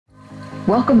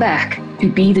Welcome back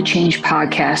to Be the Change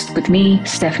podcast with me,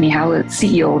 Stephanie Howlett,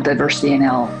 CEO of Diversity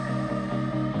NL.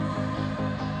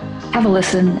 Have a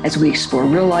listen as we explore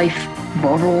real life,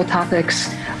 vulnerable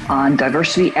topics on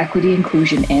diversity, equity,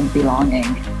 inclusion, and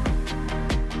belonging.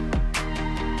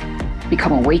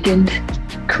 Become awakened,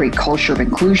 create culture of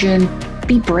inclusion,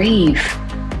 be brave,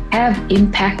 have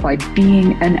impact by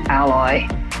being an ally.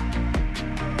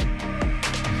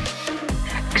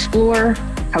 Explore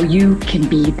how you can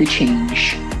be the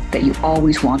change that you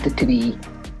always wanted to be.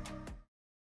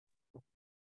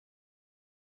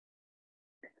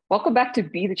 Welcome back to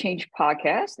Be the Change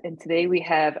podcast. And today we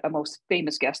have a most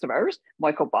famous guest of ours,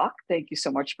 Michael Bach. Thank you so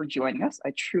much for joining us.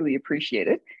 I truly appreciate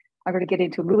it. I'm going to get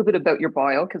into a little bit about your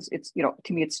bio because it's,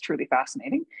 to me, it's truly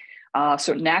fascinating.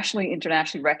 So nationally,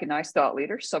 internationally recognized thought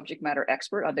leader, subject matter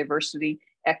expert on diversity,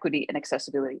 equity, and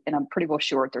accessibility. And I'm pretty well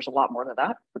sure there's a lot more than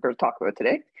that we're going to talk about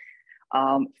today.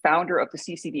 Founder of the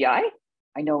CCDI.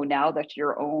 I know now that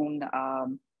you're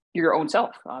your own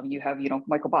self. You have,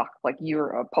 Michael Bach, like you're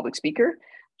a public speaker,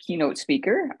 keynote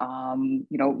speaker.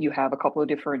 You have a couple of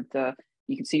different,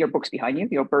 you can see your books behind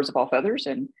you, Birds of All Feathers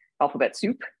and Alphabet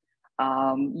Soup.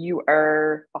 You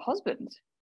are a husband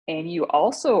and you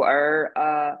also are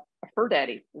a fur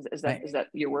daddy. Is that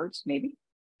your words, maybe?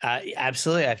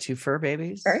 Absolutely. I have 2 fur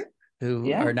babies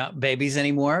who are not babies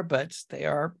anymore, but they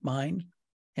are mine.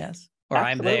 Yes. Or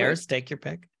absolutely. I'm theirs. Take your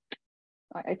pick.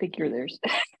 I think you're theirs.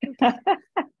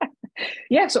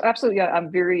 Yeah, so absolutely.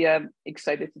 I'm very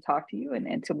excited to talk to you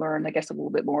and to learn, I guess, a little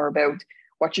bit more about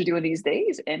what you're doing these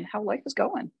days and how life is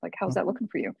going. Like, how's that looking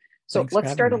for you? So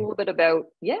let's start a little bit about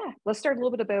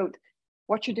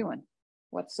what you're doing.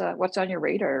 What's on your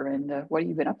radar and what have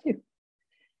you been up to?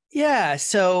 Yeah,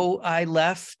 so I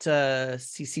left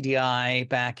CCDI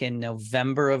back in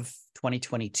November of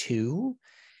 2022.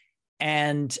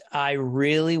 And I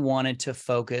really wanted to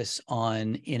focus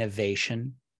on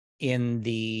innovation in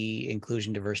the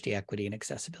inclusion, diversity, equity, and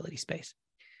accessibility space.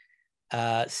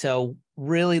 So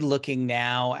really looking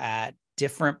now at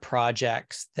different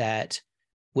projects that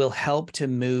will help to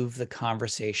move the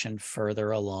conversation further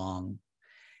along.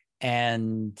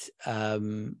 And I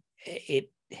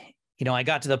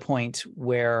got to the point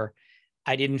where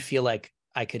I didn't feel like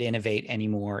I could innovate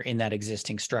anymore in that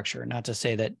existing structure. Not to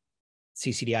say that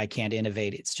CCDI can't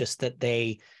innovate. It's just that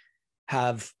they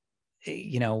have,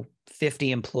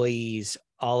 50 employees,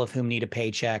 all of whom need a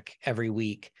paycheck every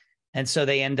week. And so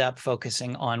they end up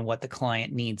focusing on what the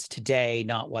client needs today,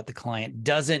 not what the client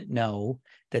doesn't know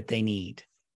that they need.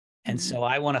 And so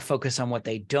I want to focus on what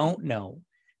they don't know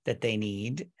that they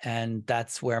need. And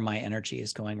that's where my energy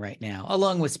is going right now,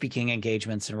 along with speaking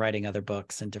engagements and writing other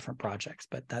books and different projects.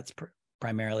 But that's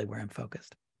primarily where I'm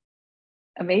focused.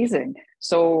 Amazing.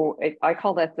 So I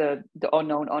call that the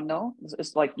unknown unknown.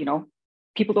 It's like,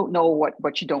 people don't know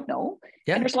what you don't know.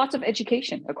 Yeah. And there's lots of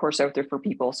education, of course, out there for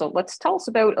people. So tell us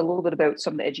a little bit about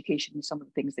some of the education and some of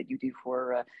the things that you do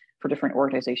for different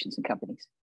organizations and companies.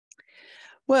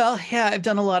 Well, yeah, I've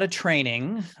done a lot of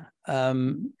training,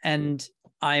 and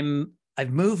I've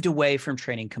moved away from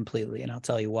training completely, and I'll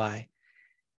tell you why.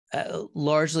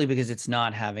 Largely because it's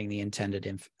not having the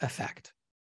intended effect.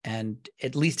 And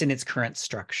at least in its current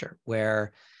structure,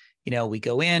 where, we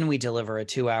go in, we deliver a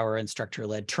 2-hour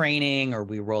instructor-led training, or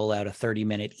we roll out a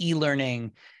 30-minute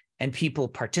e-learning, and people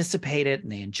participate it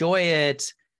and they enjoy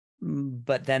it,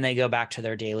 but then they go back to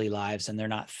their daily lives and they're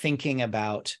not thinking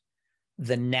about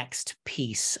the next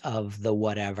piece of the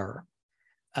whatever.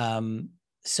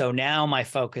 So now my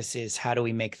focus is, how do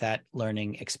we make that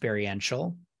learning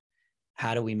experiential?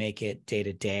 How do we make it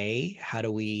day-to-day? How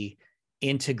do we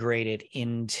integrate it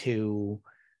into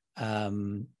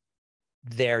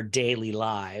their daily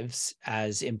lives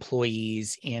as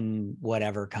employees in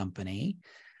whatever company?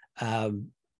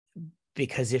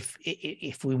 Because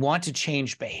if we want to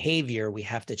change behavior, we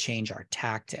have to change our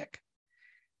tactic.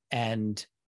 And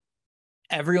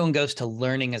everyone goes to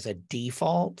learning as a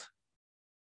default,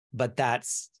 but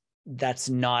that's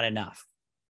not enough.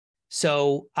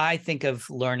 So I think of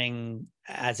learning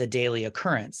as a daily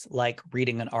occurrence, like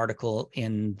reading an article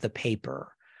in the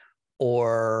paper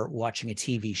or watching a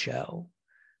TV show,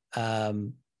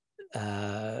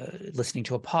 listening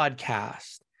to a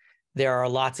podcast. There are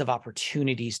lots of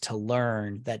opportunities to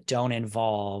learn that don't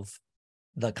involve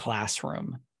the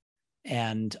classroom.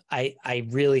 And I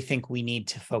really think we need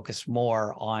to focus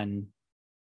more on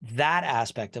that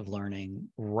aspect of learning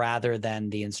rather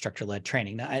than the instructor-led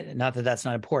training. Not that that's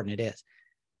not important, it is.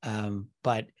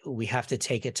 But we have to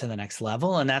take it to the next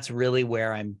level. And that's really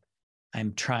where I'm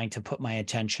trying to put my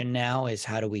attention now, is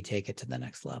how do we take it to the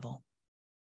next level?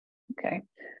 Okay.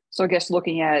 So I guess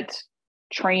looking at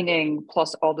training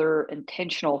plus other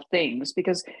intentional things,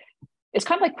 because it's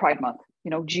kind of like Pride Month,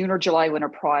 June or July,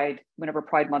 whenever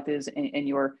Pride Month is in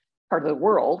your part of the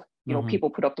world, people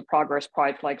put up the progress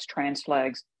pride flags, trans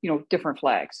flags, different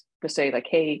flags to say like,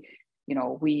 hey,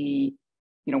 we're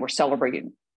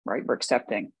celebrating, right? We're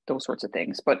accepting those sorts of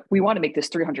things. But we want to make this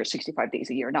 365 days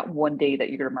a year, not one day that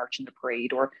you're going to march in the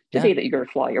parade or the day that you're going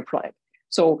to fly your flag.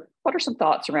 So what are some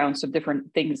thoughts around some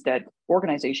different things that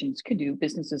organizations can do,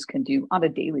 businesses can do on a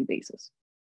daily basis?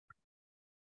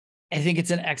 I think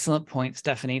it's an excellent point,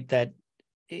 Stephanie, that,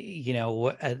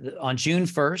 on June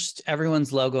 1st,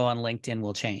 everyone's logo on LinkedIn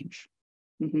will change.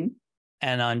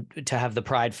 And to have the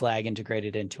pride flag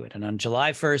integrated into it. And on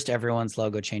July 1st, everyone's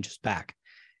logo changes back.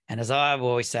 And as I've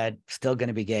always said, still going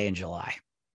to be gay in July.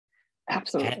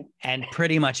 Absolutely. And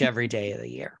pretty much every day of the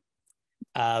year.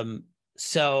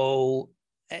 So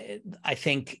I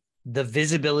think the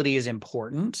visibility is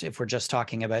important. If we're just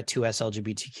talking about 2S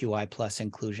LGBTQI plus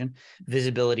inclusion,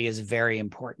 visibility is very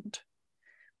important,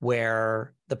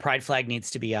 where the pride flag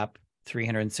needs to be up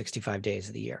 365 days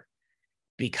of the year.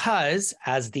 Because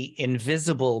as the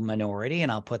invisible minority,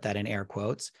 and I'll put that in air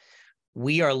quotes,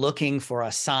 we are looking for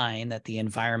a sign that the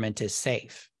environment is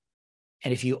safe.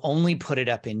 And if you only put it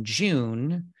up in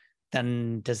June,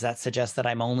 then does that suggest that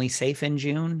I'm only safe in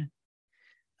June?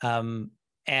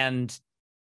 And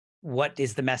what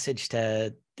is the message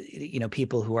to,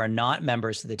 people who are not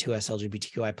members of the 2S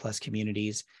LGBTQI plus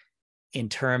communities in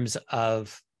terms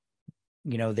of,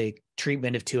 the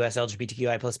treatment of 2S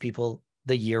LGBTQI plus people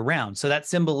the year round? So that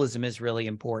symbolism is really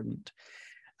important.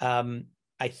 I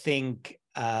think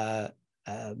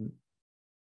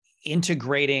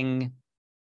integrating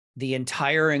the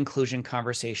entire inclusion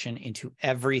conversation into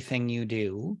everything you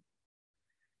do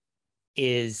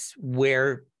is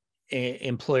where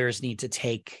employers need to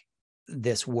take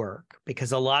this work,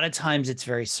 because a lot of times it's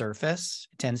very surface.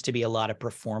 It tends to be a lot of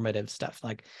performative stuff.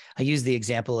 Like I use the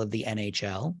example of the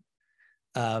NHL,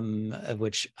 of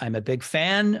which I'm a big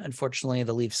fan. Unfortunately,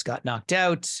 the Leafs got knocked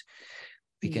out.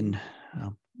 We can,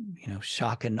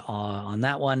 shock and awe on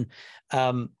that one.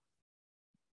 But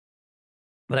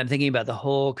I'm thinking about the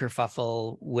whole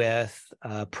kerfuffle with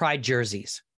pride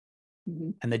jerseys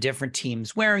and the different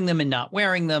teams wearing them and not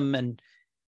wearing them. And,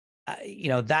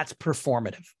 that's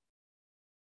performative.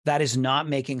 That is not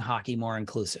making hockey more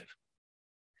inclusive.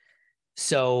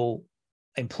 So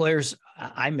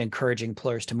I'm encouraging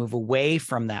employers to move away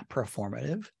from that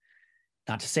performative.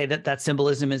 Not to say that that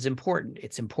symbolism is important.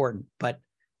 It's important. But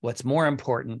what's more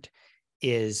important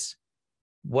is,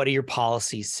 what do your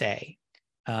policies say?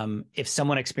 If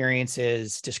someone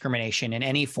experiences discrimination in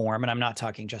any form, and I'm not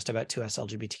talking just about 2S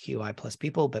LGBTQI plus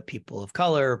people, but people of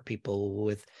color, people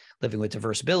living with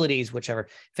diverse abilities, whichever,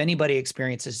 if anybody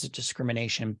experiences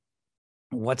discrimination,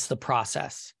 what's the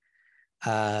process? Do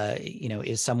you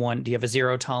have a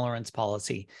zero tolerance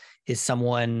policy? Is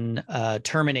someone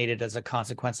terminated as a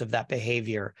consequence of that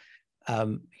behavior?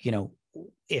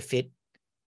 If it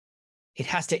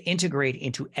has to integrate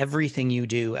into everything you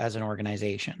do as an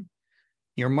organization.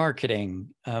 Your marketing,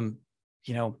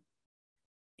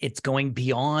 it's going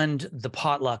beyond the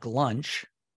potluck lunch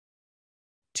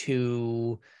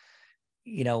to,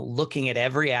 looking at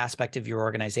every aspect of your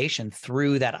organization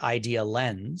through that idea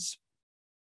lens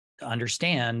to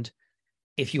understand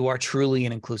if you are truly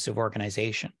an inclusive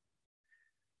organization.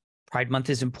 Pride Month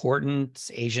is important. It's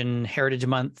Asian Heritage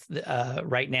Month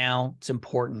right now. It's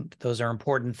important. Those are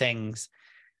important things,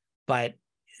 but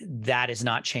that is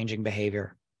not changing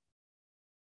behavior.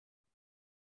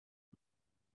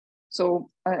 So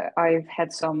I've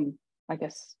had some,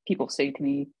 people say to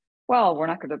me, well, we're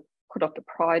not going to put up the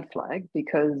pride flag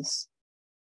because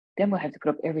then we'll have to put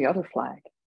up every other flag.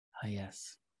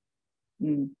 Yes.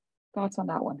 Thoughts on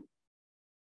that one?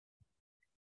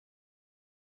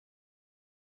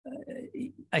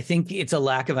 I think it's a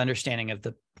lack of understanding of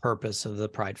the purpose of the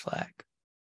pride flag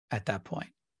at that point.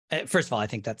 First of all, I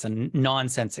think that's a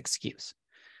nonsense excuse.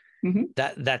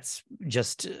 That's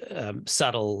just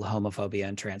subtle homophobia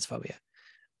and transphobia.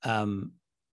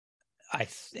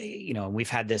 We've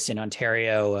had this in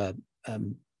Ontario. A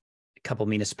couple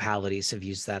municipalities have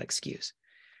used that excuse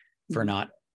for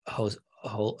not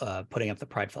putting up the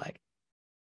pride flag.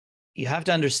 You have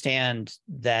to understand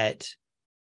that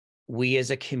we as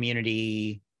a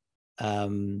community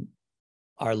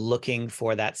are looking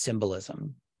for that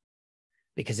symbolism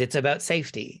because it's about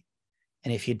safety.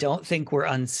 And if you don't think we're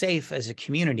unsafe as a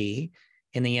community,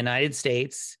 in the United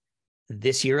States,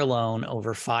 this year alone,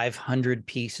 over 500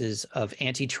 pieces of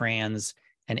anti-trans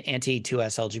and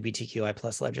anti-2S LGBTQI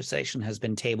plus legislation has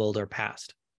been tabled or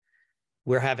passed.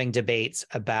 We're having debates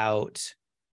about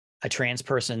a trans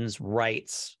person's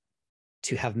rights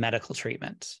to have medical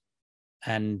treatment.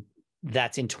 And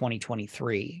that's in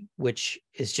 2023, which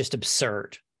is just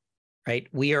absurd, right?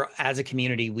 We are, as a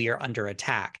community, we are under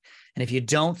attack. And if you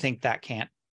don't think that can't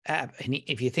happen,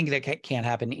 if you think that can't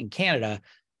happen in Canada,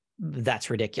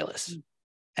 that's ridiculous.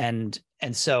 And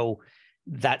so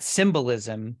that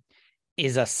symbolism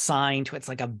is a sign to, it's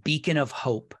like a beacon of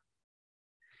hope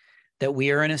that we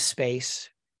are in a space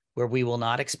where we will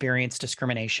not experience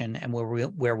discrimination and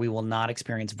where we will not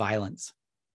experience violence.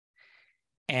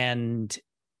 And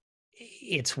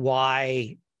it's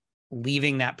why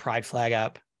leaving that pride flag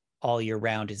up all year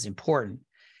round is important.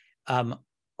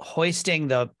 Hoisting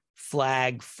the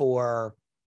flag for,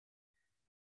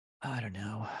 I don't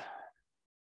know,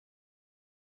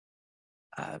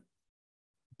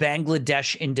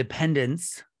 Bangladesh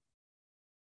independence.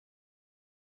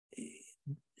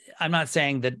 I'm not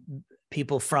saying that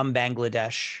people from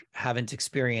Bangladesh haven't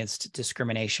experienced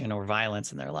discrimination or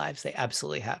violence in their lives. They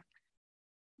absolutely have.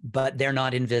 But they're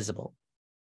not invisible.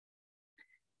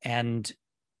 And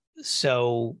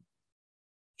so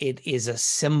it is a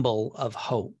symbol of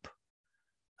hope.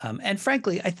 And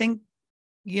frankly, I think,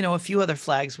 a few other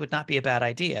flags would not be a bad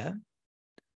idea,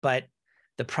 but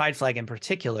the pride flag in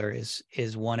particular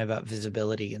is one about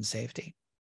visibility and safety.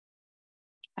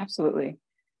 Absolutely.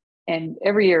 And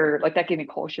every year, like, that gave me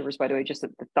cold shivers, by the way, just the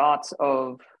thoughts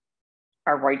of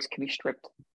our rights can be stripped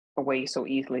away so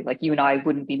easily. Like, you and I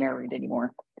wouldn't be married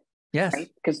anymore. Yes. Right?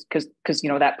 Because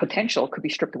that potential could be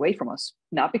stripped away from us,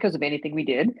 not because of anything we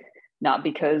did, not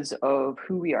because of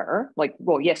who we are. Like,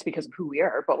 well, yes, because of who we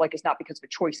are, but like, it's not because of a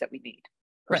choice that we made,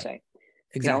 per se.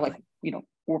 Exactly.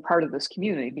 We're part of this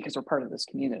community because we're part of this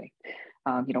community.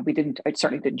 I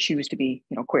certainly didn't choose to be,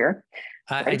 queer.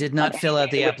 Right? I did not fill out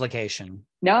the application.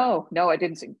 No, I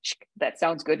didn't say, that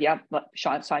sounds good. Yeah.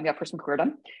 Sean, sign me up for some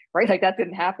queerdom, right? Like, that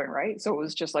didn't happen. Right. So it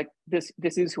was just like, this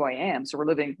is who I am. So we're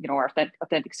living, our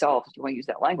authentic selves, if you want to use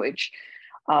that language.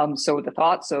 So the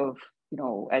thoughts of,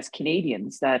 as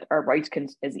Canadians, that our rights can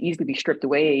as easily be stripped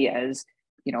away as,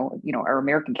 our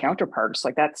American counterparts,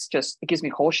 like, that's just, it gives me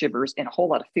whole shivers and a whole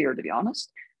lot of fear, to be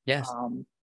honest. Yes.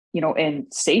 And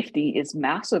safety is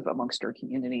massive amongst our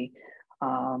community.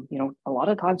 A lot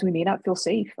of times we may not feel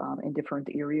safe in different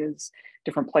areas,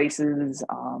 different places.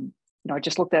 I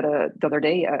just looked at the other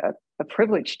day, a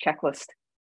privilege checklist.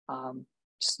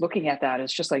 Just looking at that,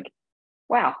 it's just like,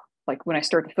 wow. Like, when I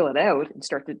start to fill it out and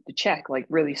start to check, like,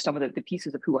 really some of the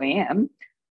pieces of who I am,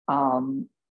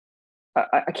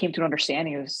 I came to an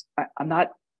understanding of I'm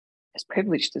not as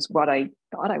privileged as what I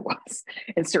thought I was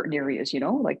in certain areas,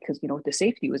 like, because, the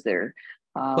safety was there.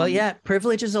 Well, yeah,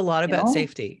 privilege is a lot about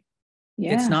safety.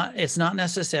 Yeah. It's not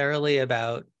necessarily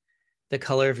about the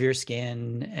color of your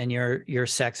skin and your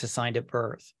sex assigned at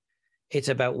birth. It's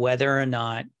about whether or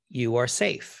not you are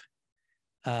safe.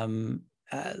 I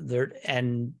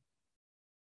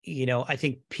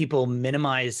think people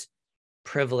minimize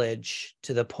privilege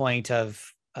to the point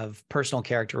of personal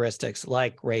characteristics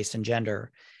like race and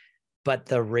gender. But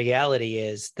the reality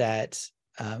is that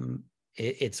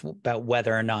it's about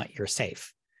whether or not you're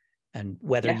safe, and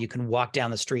whether you can walk down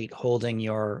the street holding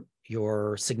your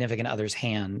significant other's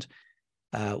hand,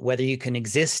 whether you can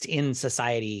exist in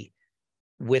society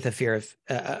with a fear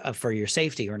of for your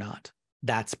safety or not.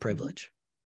 That's privilege.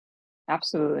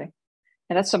 Absolutely.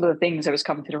 And that's some of the things I was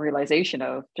coming to the realization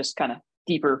of, just kind of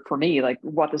deeper for me, like,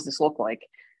 what does this look like?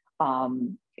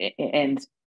 And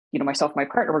myself and my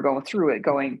partner were going through it,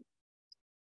 going,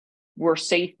 we're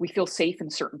safe. We feel safe in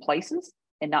certain places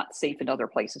and not safe in other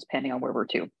places, depending on where we're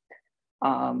to.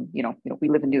 We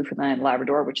live in Newfoundland,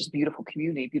 Labrador, which is a beautiful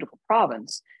community, beautiful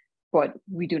province, but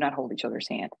we do not hold each other's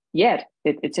hand. Yet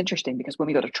it's interesting, because when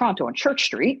we go to Toronto on Church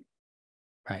Street,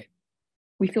 right,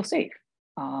 we feel safe.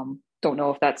 Don't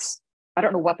know if I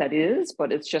don't know what that is,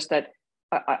 but it's just that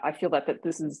I feel that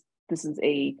this is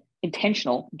a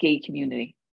intentional gay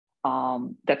community,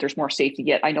 that there's more safety.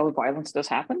 Yet I know violence does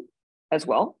happen as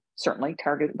well. Certainly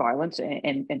targeted violence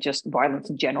and just violence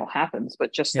in general happens,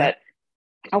 but just that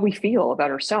how we feel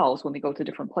about ourselves when we go to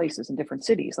different places in different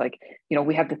cities. Like,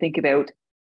 we have to think about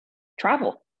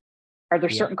travel. Are there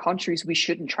certain countries we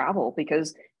shouldn't travel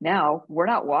because now we're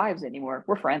not wives anymore,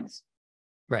 we're friends?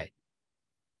 Right.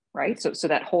 So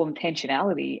that whole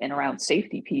intentionality and around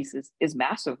safety piece is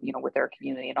massive, with our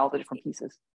community and all the different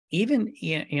pieces. Even,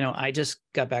 I just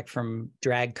got back from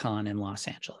DragCon in Los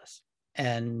Angeles,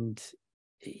 and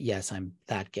yes, I'm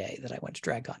that gay that I went to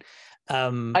DragCon.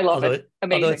 I love it.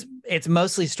 Amazing. Although it's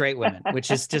mostly straight women,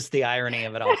 which is just the irony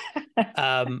of it all.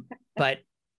 But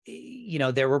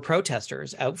there were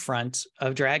protesters out front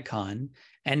of DragCon,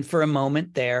 and for a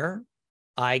moment there,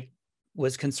 I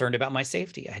was concerned about my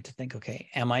safety. I had to think, okay,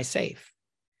 am I safe?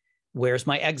 Where's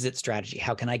my exit strategy?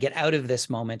 How can I get out of this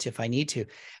moment if I need to?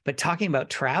 But talking about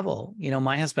travel,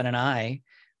 my husband and I,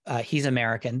 he's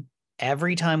American.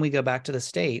 Every time we go back to the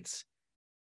States,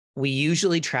 we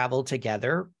usually travel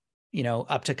together,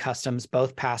 up to customs,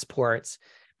 both passports,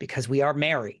 because we are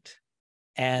married.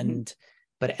 And,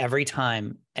 but every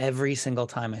single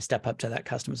time I step up to that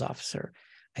customs officer,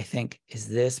 I think, is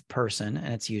this person,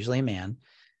 and it's usually a man,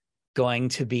 going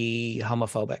to be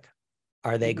homophobic?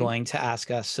 Are they going to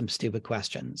ask us some stupid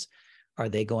questions? Are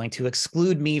they going to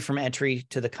exclude me from entry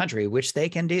to the country, which they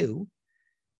can do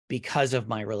because of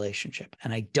my relationship?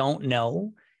 And I don't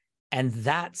know. And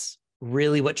that's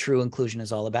really what true inclusion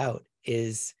is all about,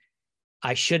 is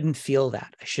I shouldn't feel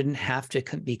that. I shouldn't have to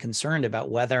be concerned about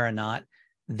whether or not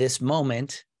this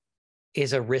moment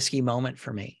is a risky moment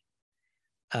for me.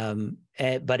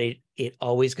 But it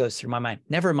always goes through my mind.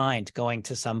 Never mind going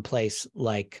to some place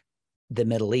like the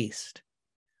Middle East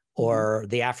or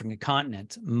the African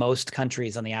continent. Most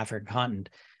countries on the African continent,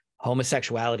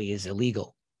 homosexuality is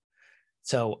illegal.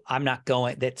 So I'm not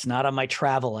going, that's not on my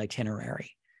travel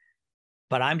itinerary.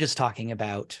 But I'm just talking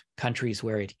about countries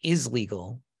where it is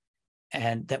legal,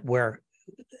 and that we're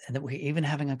even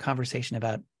having a conversation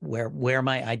about where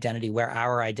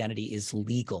our identity is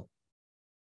legal.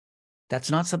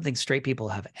 That's not something straight people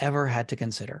have ever had to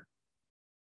consider,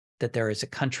 that there is a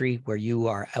country where you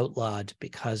are outlawed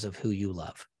because of who you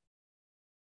love.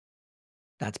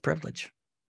 That's privilege.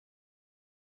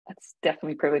 That's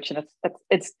definitely privilege, and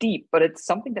it's deep, but it's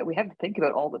something that we have to think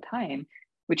about all the time,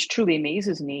 which truly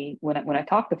amazes me when I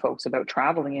talk to folks about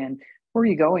traveling and where are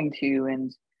you going to,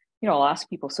 and I'll ask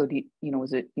people, so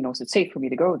is it safe for me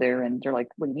to go there? And they're like,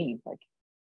 what do you mean? Like,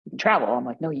 you can travel? I'm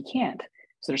like, no, you can't.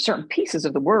 So there's certain pieces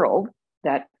of the world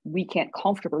that we can't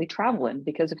comfortably travel in,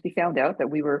 because if they found out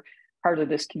that we were part of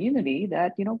this community,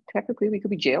 that technically we could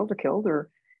be jailed or killed, or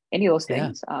any of those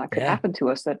things could happen to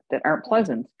us that aren't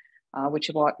pleasant. Which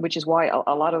is why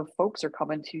a lot of folks are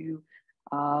coming to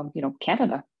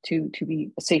Canada to be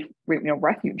a safe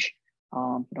refuge,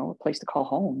 a place to call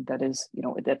home that is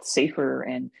that's safer,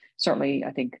 and certainly I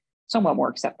think somewhat more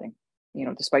accepting.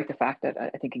 Despite the fact that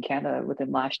I think in Canada within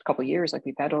the last couple of years, like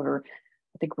we've had over,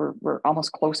 I think we're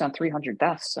almost close on 300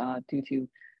 deaths due to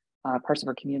parts of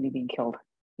our community being killed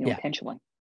intentionally.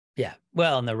 Yeah.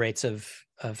 Well, and the rates of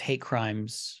hate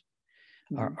crimes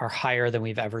are higher than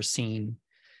we've ever seen.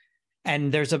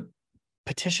 And there's a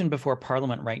petition before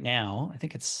Parliament right now. I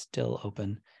think it's still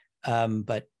open,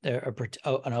 but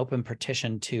an open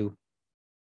petition to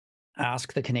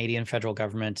ask the Canadian federal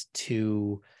government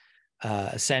to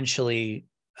essentially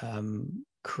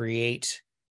create,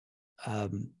 I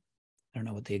don't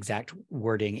know what the exact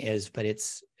wording is, but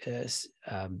it's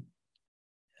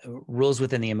rules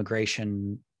within the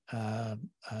immigration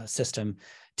system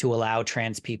to allow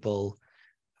trans people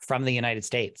from the United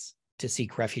States to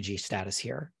seek refugee status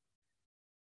here.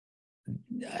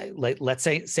 Let's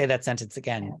say that sentence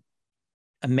again.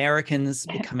 Americans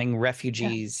becoming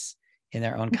refugees in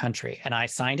their own country. And I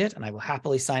signed it, and I will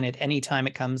happily sign it anytime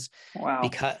it comes. Wow.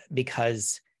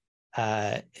 Because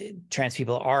trans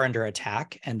people are under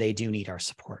attack, and they do need our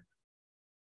support.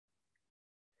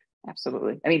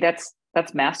 Absolutely. I mean, that's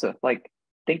massive. Like,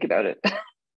 think about it.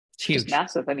 It's huge. Just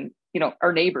massive. I mean,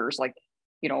 our neighbors, like,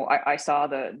 I saw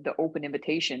the open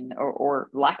invitation or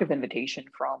lack of invitation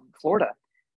from Florida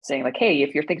saying like, hey,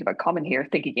 if you're thinking about coming here,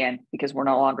 think again, because we're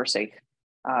no longer safe.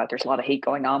 There's a lot of hate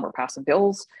going on. We're passing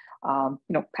bills.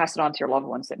 Pass it on to your loved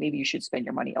ones that maybe you should spend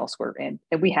your money elsewhere. And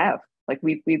we have, like,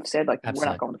 we've said, like, Absolutely.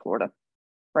 We're not going to Florida,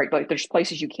 right? Like, there's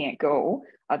places you can't go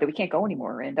that we can't go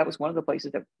anymore. And that was one of the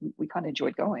places that we kind of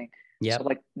enjoyed going. Yeah. So,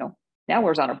 like, now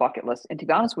where's on our bucket list? And to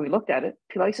be honest, when we looked at it,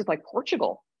 places like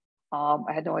Portugal,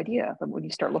 I had no idea. But when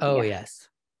you start looking at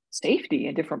safety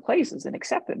in different places and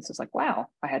acceptance, it's like, wow,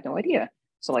 I had no idea.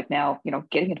 So, like, now,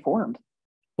 getting informed.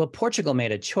 Well, Portugal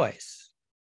made a choice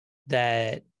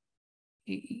that,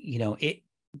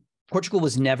 Portugal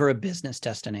was never a business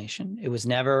destination. It was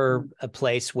never a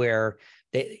place where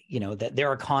that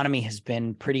their economy has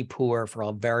been pretty poor for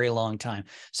a very long time.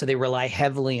 So they rely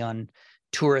heavily on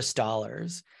tourist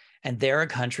dollars. And they're a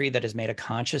country that has made a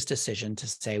conscious decision to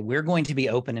say, we're going to be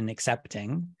open and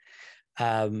accepting.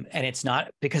 And it's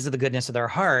not because of the goodness of their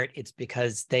heart. It's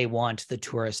because they want the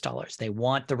tourist dollars. They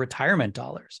want the retirement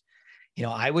dollars.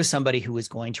 I was somebody who was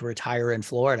going to retire in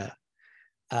Florida,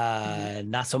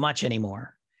 not so much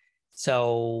anymore.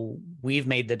 So we've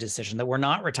made the decision that we're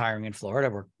not retiring in Florida.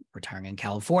 We're retiring in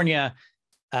California.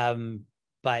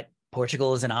 But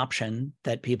Portugal is an option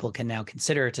that people can now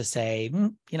consider to say,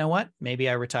 you know what, maybe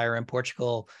I retire in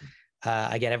Portugal.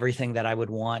 I get everything that I would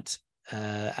want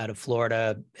out of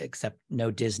Florida, except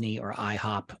no Disney or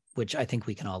IHOP, which I think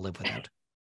we can all live without.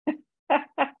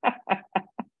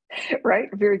 Right.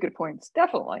 Very good points.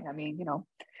 Definitely. I mean,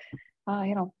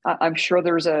 I'm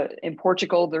sure in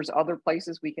Portugal, there's other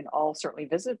places we can all certainly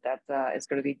visit that is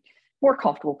going to be more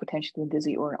comfortable potentially than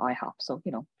Disney or IHOP. So,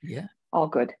 Yeah. all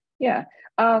good. Yeah.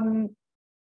 Tell me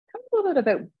a little bit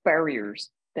about barriers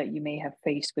that you may have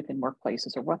faced within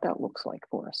workplaces or what that looks like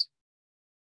for us.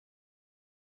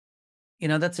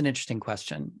 That's an interesting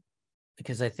question,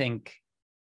 because I think,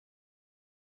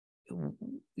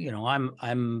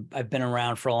 I've been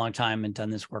around for a long time and done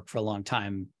this work for a long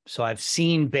time. So I've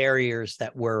seen barriers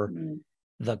that were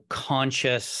the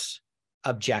conscious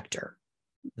objector,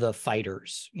 the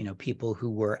fighters, people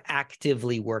who were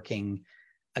actively working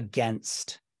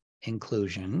against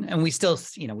inclusion. And we still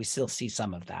see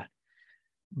some of that.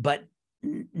 But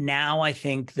now I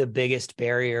think the biggest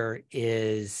barrier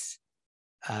is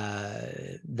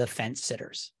the fence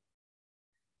sitters,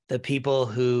 the people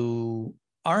who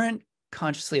aren't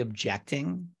consciously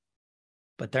objecting,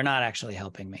 but they're not actually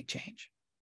helping make change.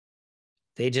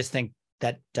 They just think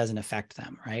that doesn't affect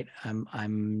them, right?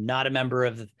 I'm not a member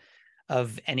of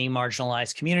any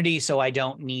marginalized community, so I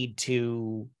don't need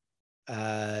to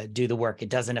do the work. It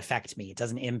doesn't affect me. It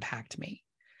doesn't impact me.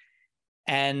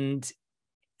 And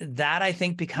that, I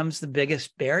think, becomes the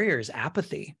biggest barrier, is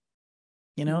apathy.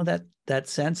 That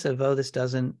sense of, oh, this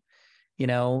doesn't,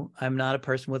 I'm not a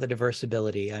person with a diverse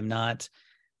ability. I'm not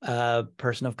a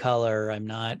person of color. I'm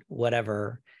not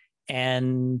whatever.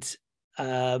 And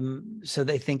so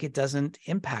they think it doesn't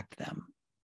impact them.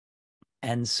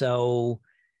 And so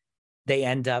they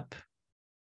end up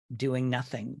doing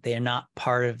nothing. They are not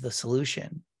part of the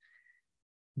solution.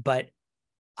 But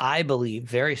I believe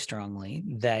very strongly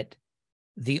that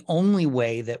the only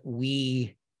way that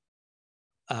we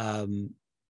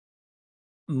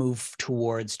move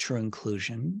towards true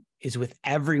inclusion is with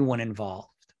everyone involved,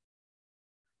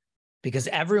 because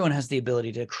everyone has the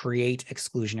ability to create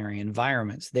exclusionary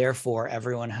environments. Therefore,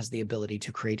 everyone has the ability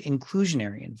to create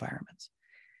inclusionary environments.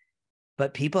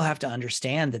 But people have to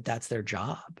understand that that's their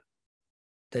job,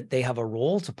 that they have a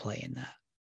role to play in that.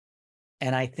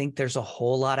 And I think there's a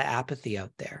whole lot of apathy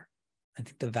out there. I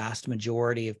think the vast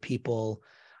majority of people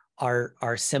are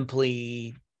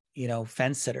simply,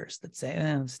 fence sitters that say,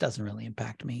 this doesn't really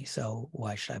impact me, so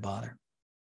why should I bother?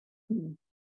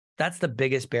 That's the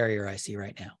biggest barrier I see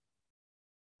right now.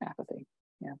 Apathy.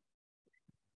 Yeah.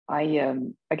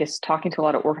 I guess talking to a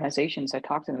lot of organizations, I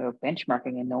talk to them about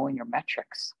benchmarking and knowing your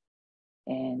metrics.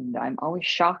 And I'm always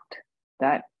shocked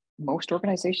that most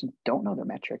organizations don't know their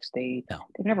metrics. They've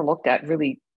never looked at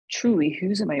really truly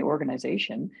who's in my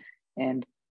organization and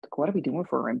what are we doing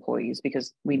for our employees?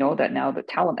 Because we know that now the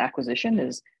talent acquisition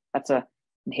in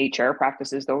HR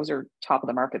practices, those are top of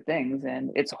the market things. And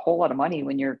it's a whole lot of money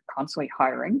when you're constantly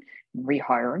hiring and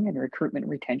rehiring and recruitment,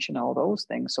 retention, all those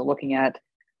things. So looking at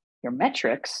your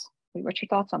metrics, what's your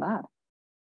thoughts on that?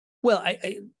 Well,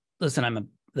 I listen, I'm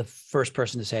the first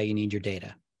person to say you need your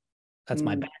data. That's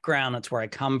my background. That's where I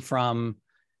come from.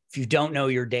 If you don't know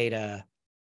your data,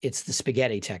 it's the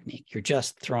spaghetti technique. You're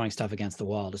just throwing stuff against the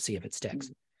wall to see if it sticks.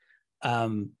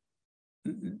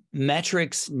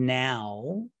 Metrics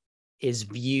now is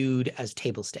viewed as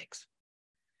table stakes.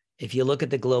 If you look at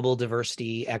the global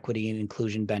diversity, equity, and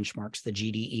inclusion benchmarks, the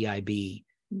GDEIB,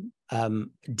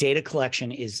 data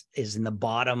collection is in the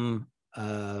bottom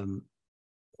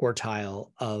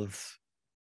quartile of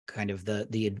kind of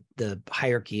the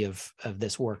hierarchy of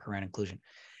this work around inclusion.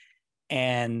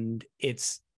 And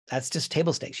that's just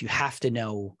table stakes. You have to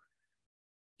know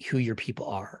who your people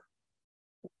are.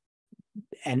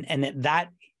 And that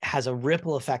has a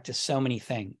ripple effect to so many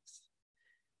things.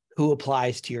 Who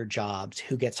applies to your jobs,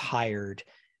 who gets hired,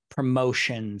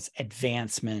 promotions,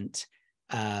 advancement,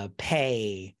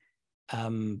 pay.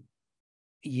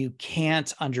 You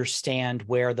can't understand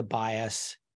where the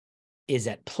bias is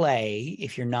at play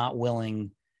if you're not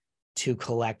willing to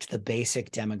collect the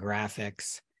basic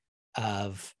demographics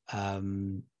of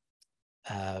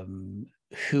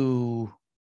who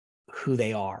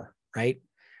they are, right?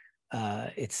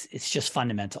 It's just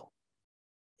fundamental.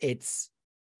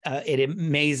 It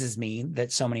amazes me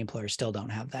that so many employers still don't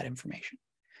have that information.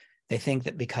 They think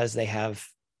that because they have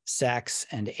sex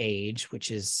and age, which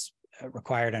is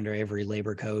required under every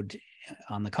labor code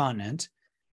on the continent,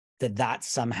 that that's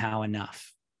somehow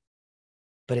enough.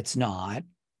 But it's not,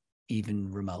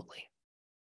 even remotely.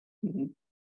 Mm-hmm.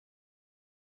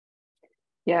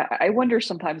 Yeah, I wonder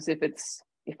sometimes if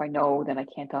I know, then I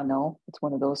can't unknow. It's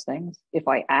one of those things. If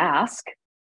I ask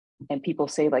and people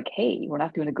say like, hey, we're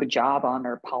not doing a good job on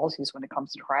our policies when it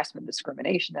comes to harassment and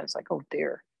discrimination, then it's like, oh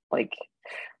dear, like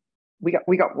we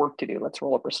got work to do. Let's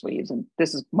roll up our sleeves, and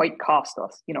might cost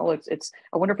us. It's.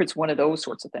 I wonder if it's one of those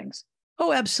sorts of things.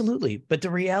 Oh, absolutely. But the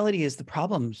reality is the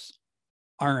problems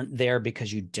aren't there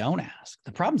because you don't ask.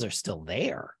 The problems are still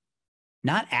there.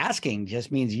 Not asking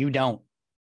just means you don't,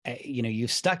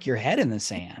 you've stuck your head in the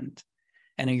sand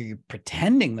and you're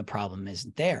pretending the problem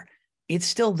isn't there. It's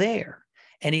still there.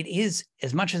 And it is,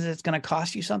 as much as it's going to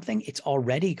cost you something, it's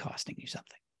already costing you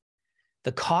something.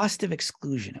 The cost of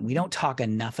exclusion, and we don't talk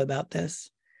enough about this,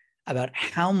 about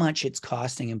how much it's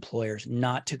costing employers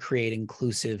not to create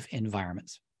inclusive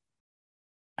environments.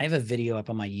 I have a video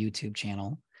up on my YouTube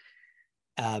channel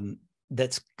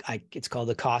it's called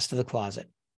The Cost of the Closet.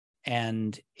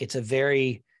 And it's a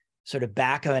very sort of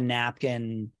back of a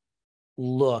napkin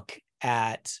look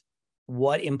at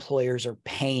what employers are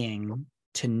paying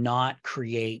to not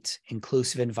create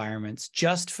inclusive environments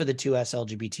just for the 2S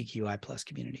LGBTQI plus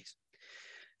communities.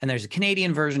 And there's a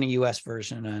Canadian version, a US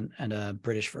version, and a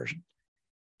British version.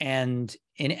 And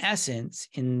in essence,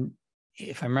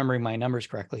 if I'm remembering my numbers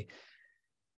correctly,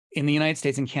 in the United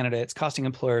States and Canada, it's costing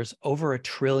employers over $1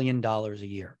 trillion a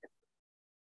year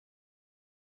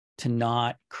to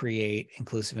not create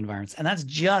inclusive environments. And that's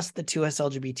just the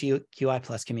 2S LGBTQI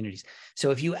plus communities.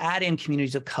 So if you add in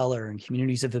communities of color and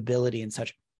communities of ability and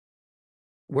such,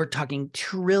 we're talking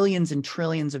trillions and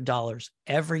trillions of dollars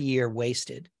every year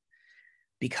wasted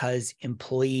because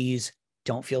employees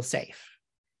don't feel safe.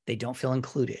 They don't feel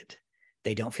included.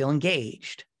 They don't feel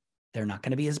engaged. They're not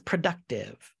going to be as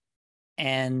productive.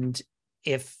 And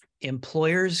if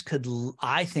employers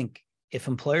if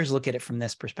employers look at it from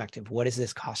this perspective, what is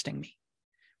this costing me?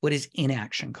 What is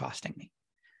inaction costing me?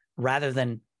 Rather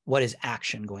than what is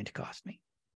action going to cost me?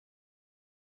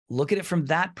 Look at it from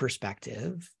that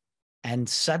perspective, and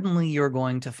suddenly you're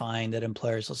going to find that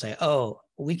employers will say, oh,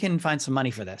 we can find some money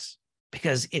for this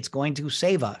because it's going to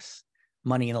save us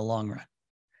money in the long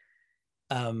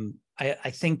run.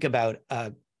 I think about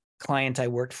a client I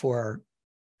worked for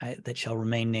that shall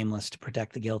remain nameless to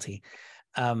protect the guilty.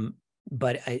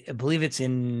 But I believe it's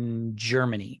in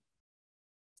Germany.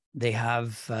 They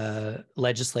have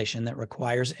legislation that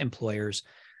requires employers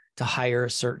to hire a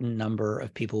certain number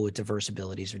of people with diverse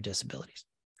abilities or disabilities.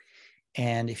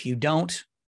 And if you don't,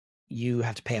 you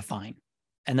have to pay a fine.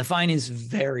 And the fine is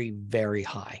very, very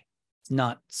high. It's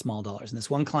not small dollars. And this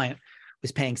one client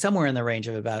was paying somewhere in the range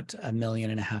of about €1.5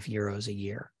 million a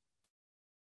year.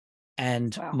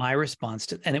 And wow. My response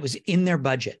and it was in their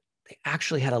budget. They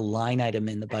actually had a line item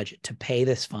in the budget to pay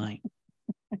this fine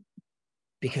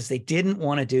because they didn't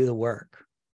want to do the work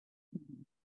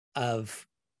of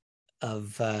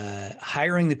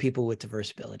hiring the people with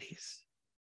diverse abilities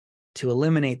to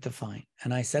eliminate the fine.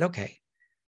 And I said, okay,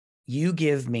 you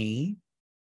give me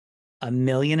 €1.5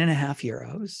 million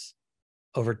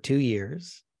over 2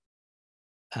 years,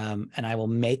 and I will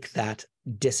make that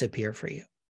disappear for you.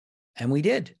 And we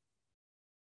did.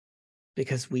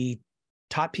 Because we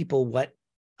taught people what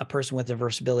a person with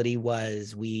diverse ability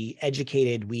was. We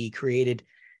educated, we created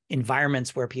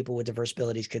environments where people with diverse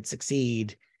abilities could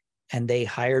succeed, and they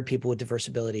hired people with diverse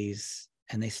abilities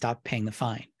and they stopped paying the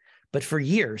fine. But for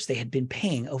years, they had been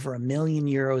paying over €1 million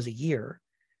a year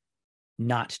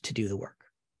not to do the work.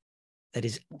 That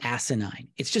is asinine.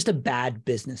 It's just a bad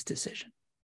business decision.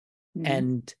 Mm-hmm.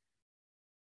 And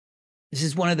this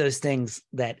is one of those things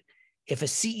that if a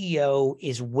CEO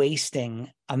is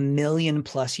wasting €1 million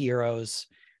plus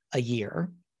a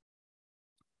year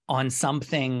on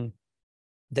something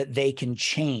that they can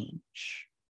change,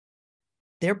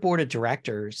 their board of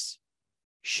directors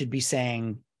should be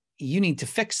saying, you need to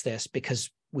fix this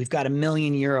because we've got €1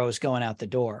 million going out the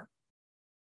door.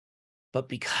 But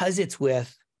because it's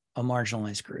with a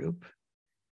marginalized group,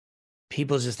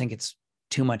 people just think it's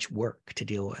too much work to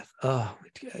deal with. Oh,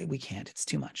 we can't, it's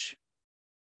too much.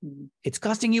 It's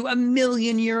costing you €1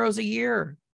 million a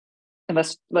year. And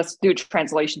let's do a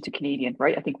translation to Canadian,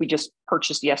 right? I think we just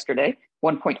purchased yesterday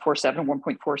 1.47,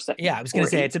 1.47. Yeah, I was going to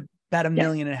say it's about $1.5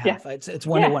 million. Yeah. It's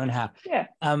 1 to 1.5.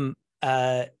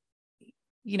 Yeah.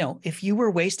 If you were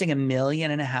wasting $1.5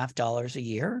 million a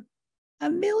year,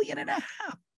 $1.5 million,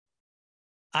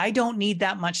 I don't need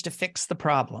that much to fix the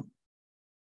problem.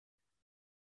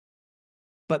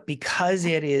 But because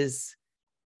it is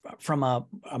from a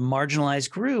marginalized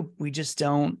group, we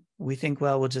think,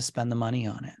 well, we'll just spend the money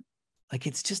on it. Like,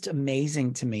 it's just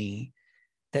amazing to me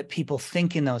that people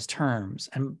think in those terms.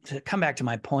 And to come back to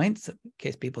my points, in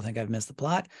case people think I've missed the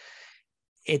plot,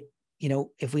 if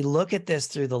we look at this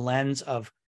through the lens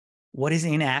of what is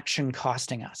inaction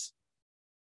costing us,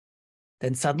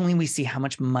 then suddenly we see how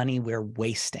much money we're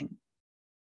wasting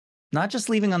not just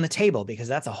leaving on the table, because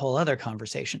that's a whole other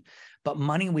conversation, but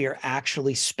money we are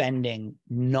actually spending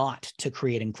not to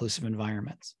create inclusive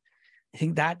environments. I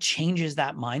think that changes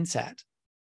that mindset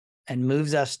and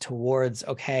moves us towards,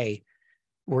 okay,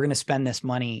 we're going to spend this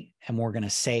money and we're going to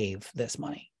save this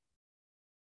money.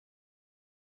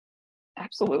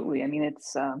 Absolutely. I mean,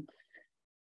 it's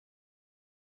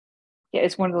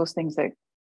it's one of those things that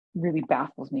really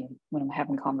baffles me when I'm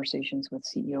having conversations with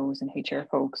CEOs and HR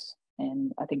folks.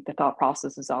 And I think the thought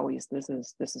process is always, this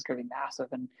is going to be massive.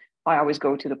 And I always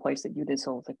go to the place that you did.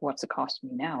 So it's like, what's it costing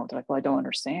me now? They're like, well, I don't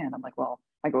understand. I'm like, well,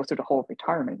 I go through the whole the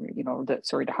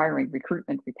hiring,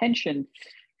 recruitment, retention,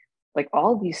 like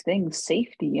all these things,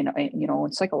 safety,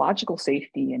 and psychological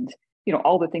safety, and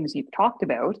all the things you've talked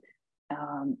about.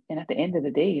 And at the end of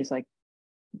the day, is like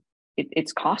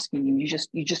it's costing you.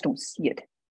 You just don't see it.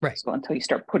 Right. So until you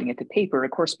start putting it to paper, of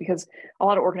course, because a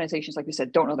lot of organizations, like we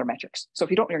said, don't know their metrics. So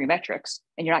if you don't know your metrics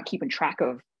and you're not keeping track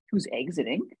of who's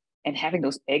exiting and having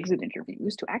those exit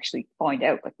interviews to actually find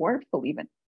out, like, where are people leaving?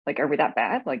 Like, are we that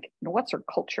bad? Like, what's our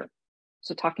culture?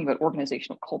 So talking about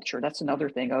organizational culture, that's another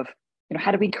thing of,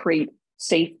 how do we create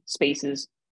safe spaces,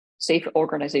 safe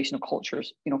organizational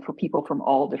cultures, for people from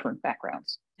all different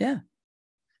backgrounds? Yeah.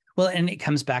 Well, and it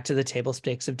comes back to the table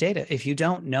stakes of data. If you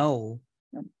don't know,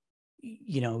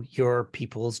 your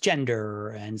people's gender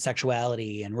and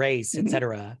sexuality and race, et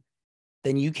cetera,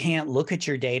 then you can't look at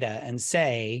your data and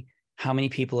say, how many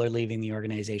people are leaving the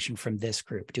organization from this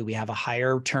group? Do we have a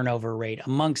higher turnover rate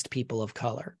amongst people of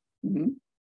color?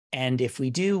 And if we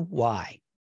do, why?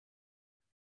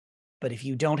 But if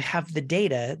you don't have the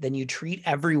data, then you treat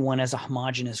everyone as a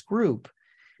homogenous group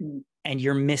and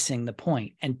you're missing the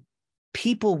point. And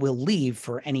people will leave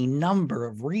for any number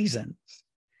of reasons.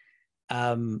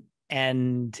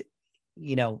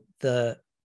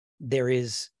 There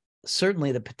is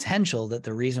certainly the potential that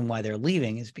the reason why they're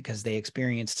leaving is because they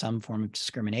experienced some form of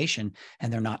discrimination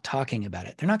and they're not talking about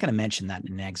it. They're not going to mention that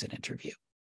in an exit interview.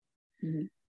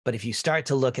 But if you start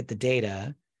to look at the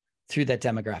data through that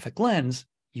demographic lens,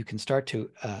 you can start to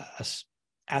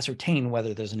ascertain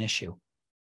whether there's an issue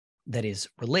that is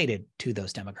related to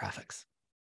those demographics.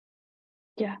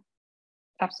 Yeah,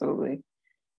 absolutely.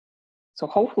 So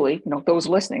hopefully, those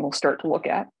listening will start to look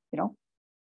at,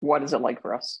 what is it like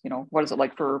for us? What is it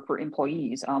like for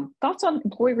employees? Thoughts on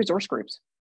employee resource groups?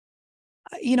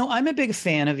 I'm a big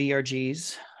fan of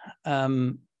ERGs,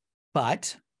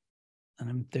 but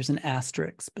there's an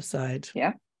asterisk beside.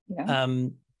 Yeah.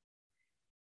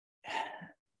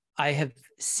 I have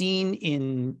seen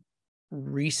in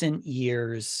recent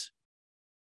years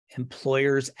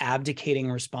employers abdicating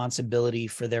responsibility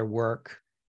for their work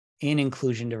in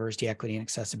inclusion, diversity, equity, and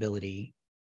accessibility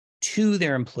to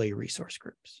their employee resource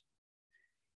groups.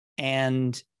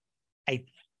 And I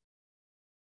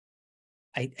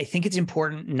think it's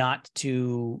important not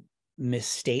to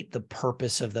misstate the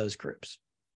purpose of those groups.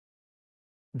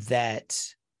 That,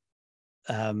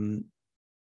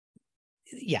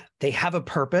 they have a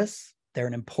purpose. They're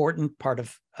an important part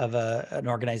of an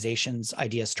organization's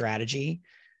idea strategy,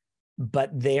 but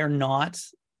they're not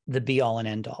the be all and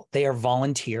end all. They are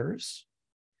volunteers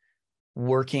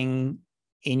working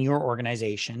in your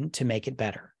organization to make it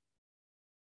better.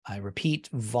 I repeat,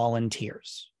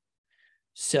 volunteers.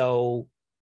 So,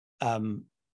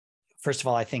 first of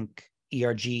all, I think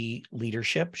ERG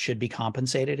leadership should be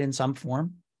compensated in some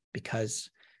form because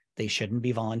they shouldn't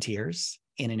be volunteers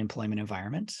in an employment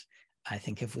environment. I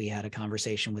think if we had a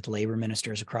conversation with labor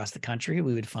ministers across the country,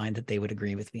 we would find that they would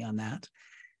agree with me on that.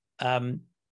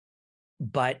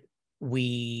 But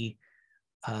we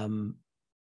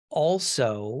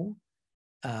also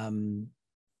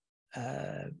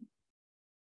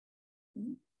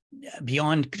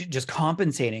beyond just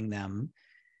compensating them,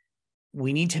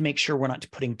 we need to make sure we're not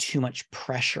putting too much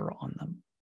pressure on them.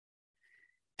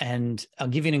 And I'll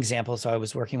give you an example. So I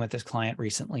was working with this client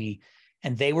recently,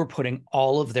 and they were putting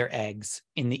all of their eggs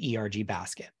in the ERG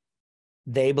basket.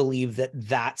 They believe that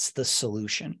that's the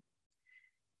solution.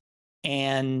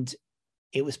 And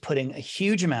it was putting a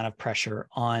huge amount of pressure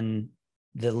on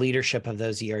the leadership of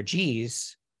those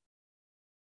ERGs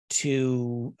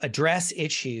to address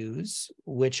issues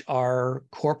which are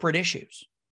corporate issues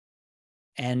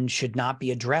and should not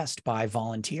be addressed by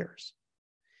volunteers.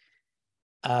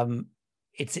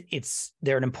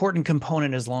 They're an important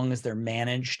component as long as they're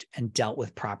managed and dealt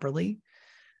with properly.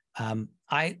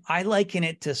 I liken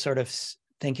it to sort of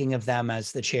thinking of them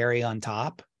as the cherry on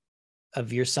top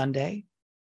of your sundae.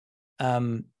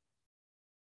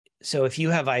 So if you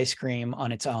have ice cream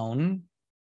on its own,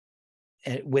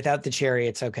 without the cherry,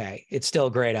 it's okay. It's still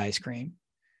great ice cream.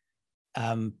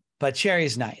 But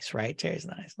cherry's nice, right? Cherry's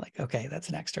nice. Like, okay, that's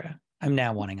an extra. I'm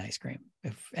now wanting ice cream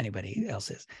if anybody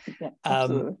else is. Yeah,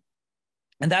 absolutely.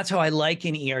 And that's how I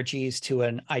liken ERGs to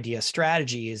an idea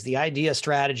strategy. Is the idea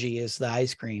strategy is the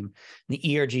ice cream, and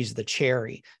the ERGs are the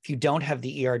cherry. If you don't have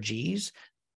the ERGs,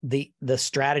 the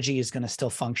strategy is going to still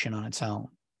function on its own.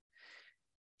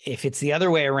 If it's the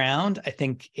other way around, I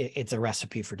think it's a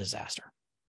recipe for disaster.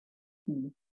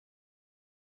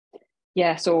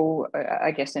 Yeah, so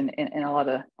I guess in a lot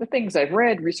of the things I've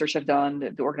read, research I've done,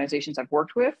 the organizations I've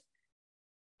worked with,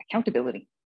 accountability,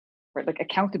 right? Like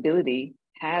accountability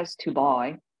has to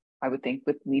lie, I would think,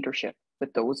 with leadership,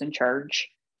 with those in charge.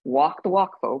 Walk the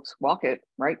walk, folks. Walk it,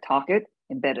 right? Talk it,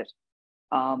 embed it.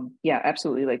 Yeah,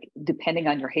 absolutely. Like depending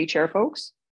on your HR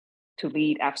folks to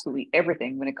lead absolutely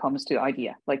everything when it comes to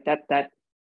idea, like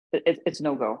it's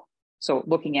no go. So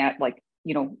looking at like,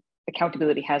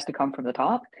 accountability has to come from the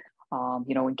top.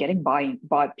 And getting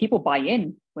people buy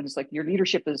in when it's like your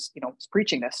leadership is, is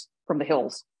preaching this from the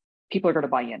hills. People are going to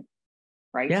buy in,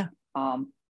 right? Yeah.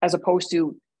 As opposed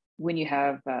to when you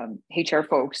have HR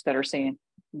folks that are saying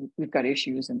we've got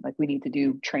issues and like we need to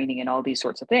do training and all these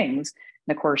sorts of things.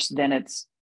 And of course, then it's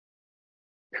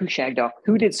who shagged up,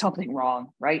 who did something wrong,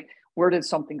 right? Where did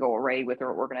something go awry with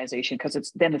our organization? Because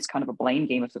it's kind of a blame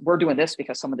game. If we're doing this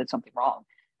because someone did something wrong,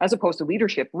 as opposed to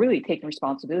leadership really taking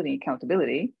responsibility and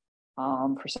accountability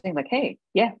for saying like, hey,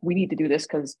 yeah, we need to do this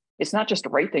because it's not just the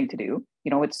right thing to do.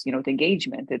 It's the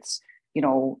engagement. It's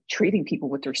treating people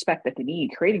with the respect that they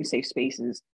need, creating safe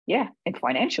spaces. Yeah, and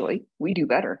financially, we do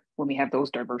better when we have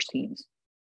those diverse teams.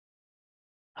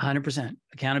 100%.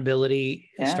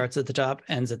 Accountability starts at the top,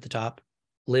 ends at the top,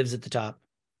 lives at the top,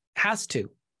 has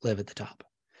to live at the top.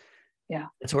 Yeah.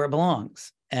 That's where it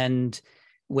belongs. And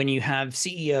when you have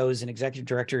CEOs and executive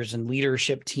directors and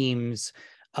leadership teams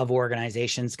of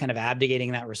organizations kind of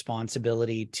abdicating that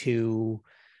responsibility to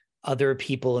other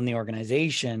people in the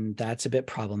organization, that's a bit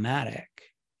problematic.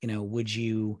 Would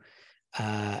you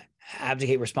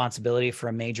abdicate responsibility for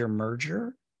a major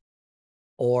merger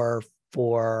or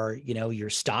for, your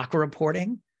stock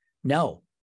reporting? No.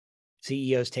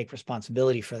 CEOs take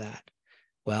responsibility for that.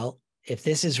 Well, if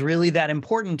this is really that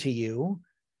important to you,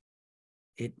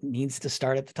 it needs to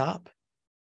start at the top.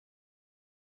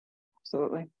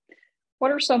 Absolutely.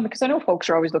 What are some, because I know folks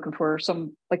are always looking for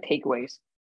some like takeaways.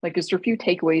 Like, is there a few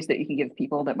takeaways that you can give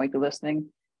people that might be listening?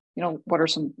 What are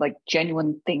some like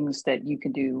genuine things that you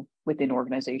can do within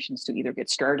organizations to either get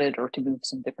started or to move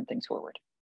some different things forward?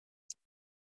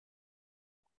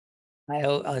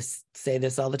 I say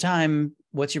this all the time.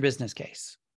 What's your business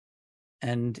case?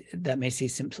 And that may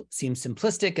seem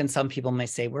simplistic. And some people may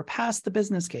say, we're past the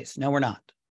business case. No, we're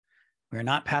not. We're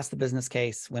not past the business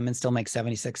case. Women still make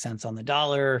 76 cents on the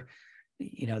dollar.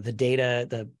 The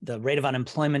data, the rate of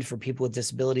unemployment for people with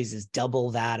disabilities is double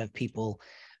that of people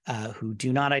who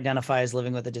do not identify as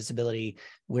living with a disability.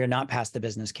 We're not past the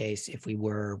business case. If we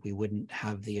were, we wouldn't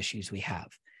have the issues we have.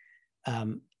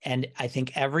 And I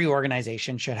think every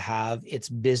organization should have its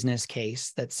business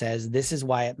case that says, this is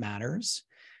why it matters.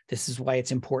 This is why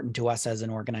it's important to us as an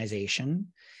organization,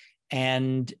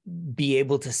 and be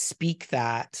able to speak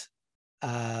that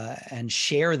and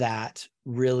share that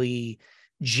really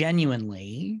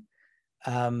genuinely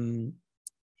in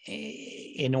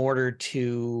order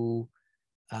to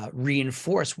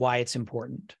reinforce why it's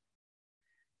important.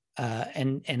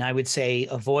 And I would say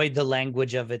avoid the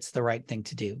language of it's the right thing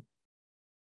to do.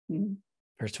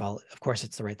 First of all, of course,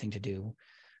 it's the right thing to do.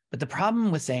 But the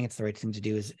problem with saying it's the right thing to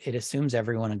do is it assumes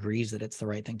everyone agrees that it's the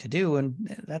right thing to do. And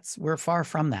we're far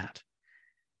from that.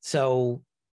 So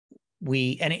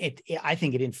I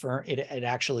think it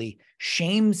actually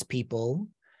shames people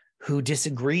who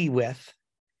disagree with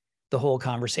the whole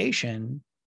conversation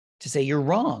to say you're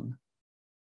wrong.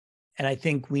 And I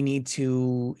think we need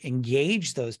to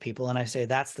engage those people. And I say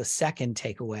that's the second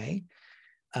takeaway,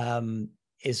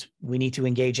 is we need to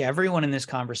engage everyone in this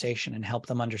conversation and help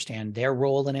them understand their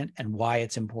role in it and why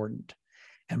it's important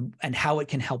and how it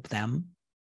can help them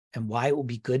and why it will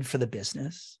be good for the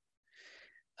business.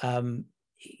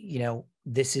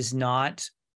 This is not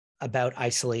about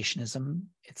isolationism.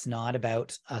 It's not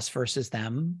about us versus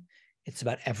them. It's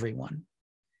about everyone.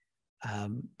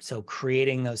 So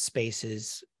creating those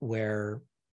spaces where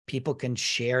people can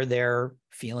share their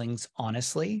feelings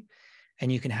honestly,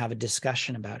 and you can have a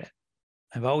discussion about it.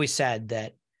 I've always said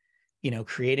that,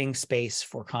 creating space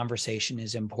for conversation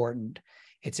is important.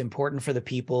 It's important for the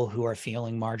people who are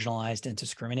feeling marginalized and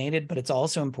discriminated, but it's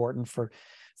also important for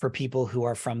people who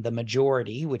are from the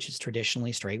majority, which is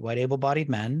traditionally straight, white, able-bodied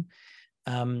men,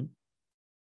 to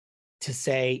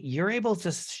say you're able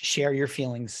to share your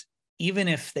feelings, even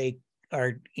if they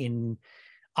are in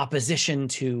opposition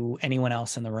to anyone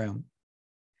else in the room.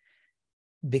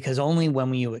 Because only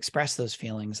when you express those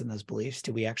feelings and those beliefs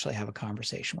do we actually have a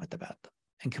conversation about them.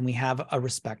 And can we have a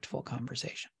respectful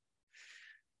conversation?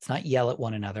 It's not yell at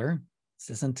one another.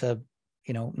 This isn't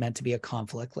meant to be a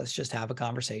conflict. Let's just have a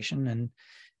conversation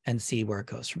and see where it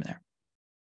goes from there.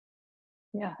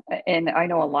 Yeah. And I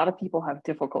know a lot of people have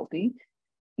difficulty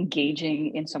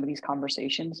engaging in some of these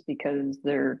conversations because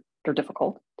they're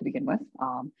difficult to begin with.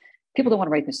 People don't want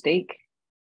to make a mistake.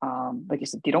 Like you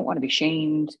said, they don't want to be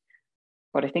shamed.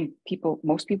 But I think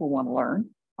most people want to learn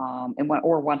and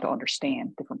want to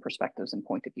understand different perspectives and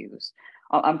point of views.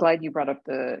 I'm glad you brought up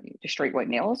the straight white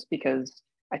males, because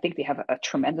I think they have a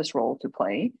tremendous role to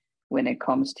play when it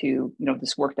comes to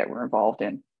this work that we're involved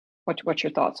in. What's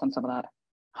your thoughts on some of that?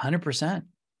 100%.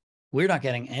 We're not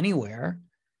getting anywhere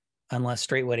unless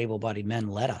straight white able-bodied men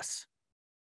let us.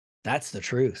 That's the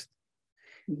truth.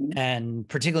 Mm-hmm. And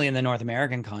particularly in the North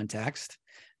American context,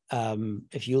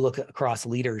 if you look across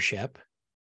leadership,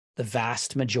 the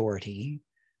vast majority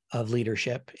of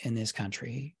leadership in this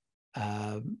country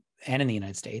and in the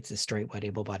United States is straight white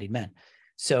able-bodied men.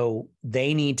 So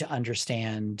they need to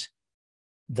understand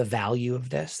the value of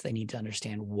this. They need to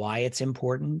understand why it's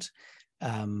important.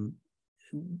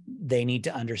 They need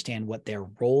to understand what their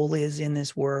role is in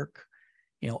this work.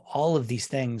 All of these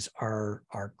things are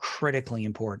critically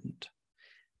important.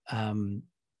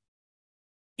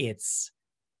 This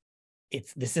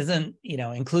isn't,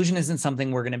 inclusion isn't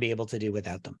something we're going to be able to do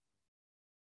without them.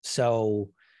 So,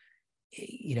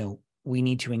 we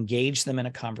need to engage them in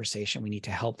a conversation. We need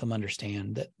to help them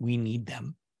understand that we need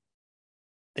them.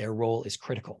 Their role is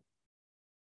critical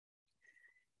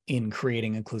in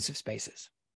creating inclusive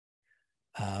spaces.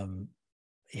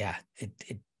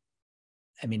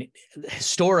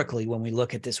 Historically, when we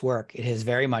look at this work, it has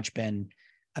very much been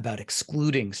about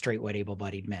excluding straight white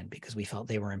able-bodied men because we felt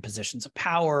they were in positions of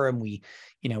power and we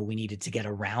needed to get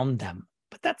around them.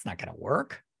 But that's not going to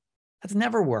work. That's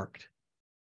never worked.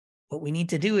 What we need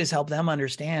to do is help them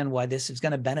understand why this is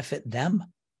going to benefit them.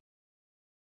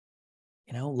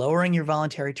 Lowering your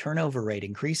voluntary turnover rate,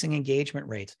 increasing engagement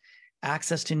rates,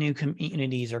 access to new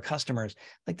communities or customers.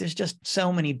 Like, there's just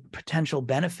so many potential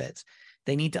benefits.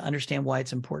 They need to understand why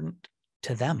it's important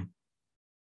to them.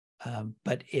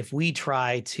 But if we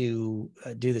try to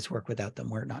do this work without them,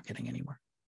 we're not getting anywhere.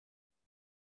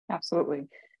 Absolutely.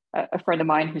 A friend of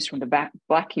mine who's from the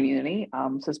Black community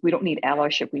says we don't need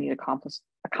allyship, we need accomplices,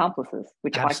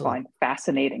 which Absolutely. I find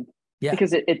fascinating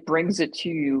because it brings it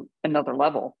to another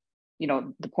level.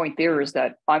 The point there is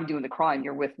that I'm doing the crime,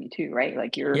 you're with me too, right?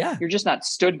 Like you're just not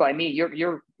stood by me.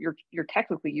 You're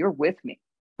technically you're with me,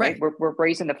 right? We're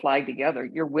raising the flag together.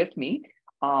 You're with me.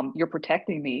 You're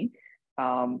protecting me.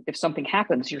 If something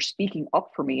happens, you're speaking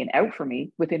up for me and out for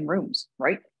me within rooms,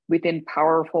 right? Within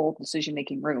powerful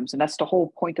decision-making rooms. And that's the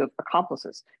whole point of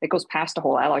accomplices. It goes past the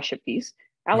whole allyship piece.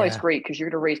 Ally's great because you're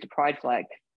going to raise the pride flag.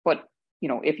 But,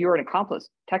 if you're an accomplice,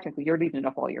 technically you're leaving it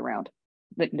up all year round.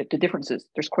 The differences,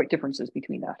 there's quite differences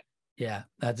between that. Yeah,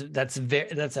 that's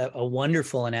a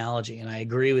wonderful analogy. And I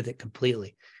agree with it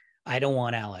completely. I don't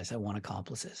want allies. I want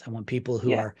accomplices. I want people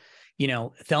who are,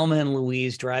 Thelma and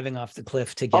Louise driving off the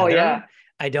cliff together. Oh, yeah.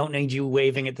 I don't need you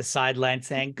waving at the sideline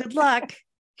saying, good luck.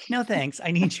 No, thanks.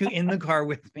 I need you in the car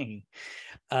with me.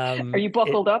 Are you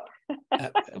buckled up?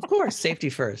 Of course, safety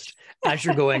first as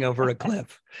you're going over a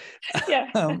cliff. Yeah.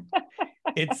 I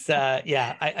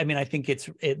think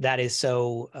that is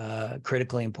so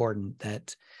critically important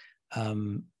that,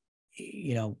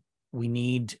 we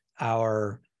need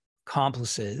our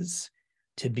accomplices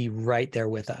to be right there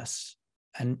with us.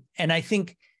 And I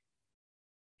think,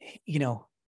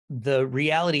 the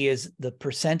reality is the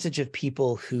percentage of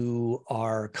people who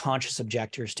are conscious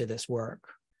objectors to this work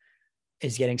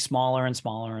is getting smaller and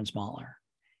smaller and smaller.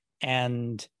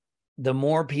 And the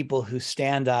more people who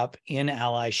stand up in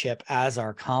allyship as our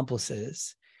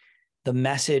accomplices, the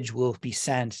message will be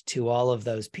sent to all of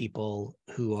those people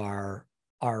who are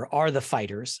the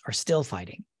fighters, are still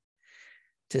fighting,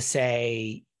 to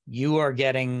say, you are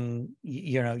getting,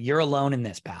 you're alone in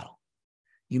this battle.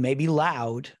 You may be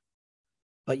loud,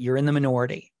 but you're in the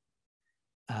minority.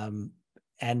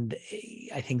 And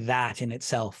I think that in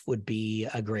itself would be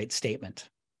a great statement.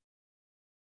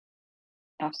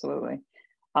 Absolutely.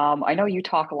 I know you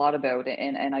talk a lot about it,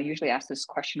 and I usually ask this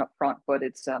question up front, but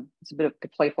it's a bit of the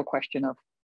playful question of,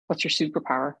 what's your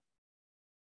superpower?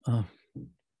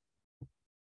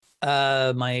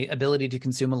 My ability to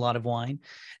consume a lot of wine.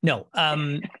 No,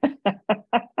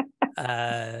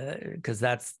 because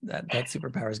that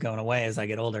superpower is going away as I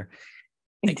get older.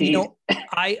 Indeed.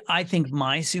 I think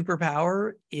my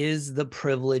superpower is the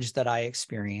privilege that I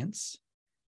experience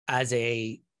as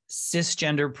a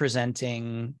cisgender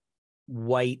presenting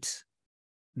white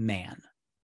man,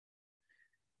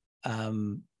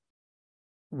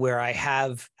 where I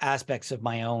have aspects of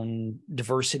my own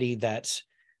diversity that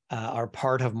are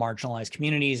part of marginalized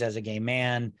communities as a gay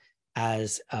man,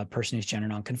 as a person who's gender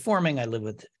nonconforming. I live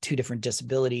with 2 different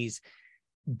disabilities,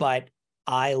 but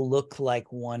I look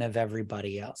like one of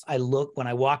everybody else. When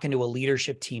I walk into a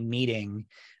leadership team meeting,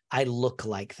 I look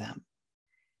like them.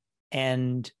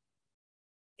 And,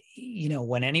 you know,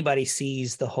 when anybody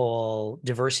sees the whole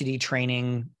diversity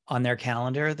training on their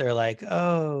calendar, they're like,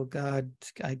 oh God,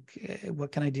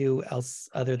 what can I do else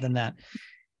other than that?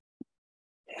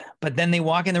 But then they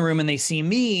walk in the room and they see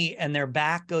me and their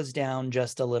back goes down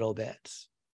just a little bit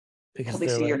because they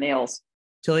see your nails.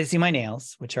 Till they see my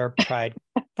nails, which are pride.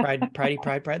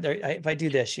 If I do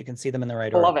this, you can see them in the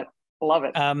right order. Love it. Love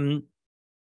it.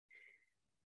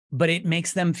 But it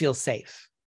makes them feel safe.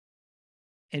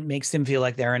 It makes them feel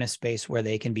like they're in a space where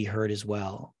they can be heard as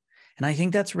well. And I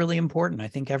think that's really important. I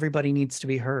think everybody needs to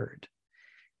be heard.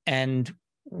 And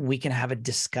we can have a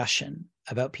discussion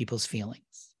about people's feelings.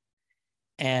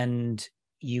 And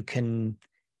you can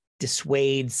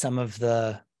dissuade some of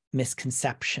the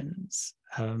misconceptions,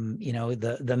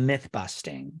 the myth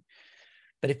busting.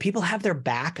 But if people have their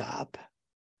back up,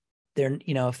 they're,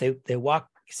 you know, if they walk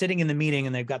sitting in the meeting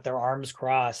and they've got their arms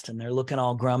crossed and they're looking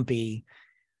all grumpy,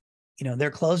 you know,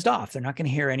 they're closed off. They're not going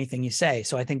to hear anything you say.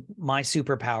 So I think my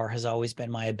superpower has always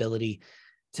been my ability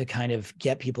to kind of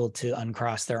get people to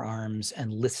uncross their arms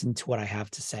and listen to what I have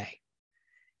to say.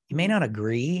 You may not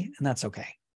agree, and that's okay.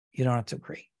 You don't have to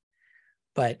agree.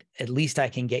 But at least I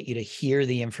can get you to hear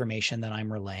the information that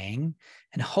I'm relaying,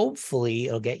 and hopefully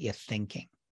it'll get you thinking.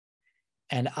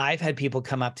 And I've had people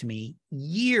come up to me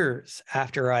years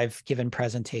after I've given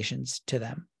presentations to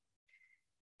them.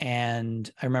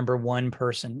 And I remember one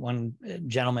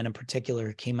gentleman in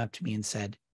particular came up to me and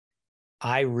said,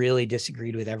 I really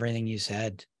disagreed with everything you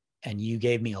said, and you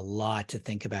gave me a lot to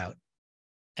think about.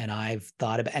 And I've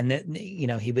thought about, and then, you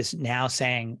know, he was now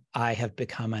saying, I have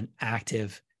become an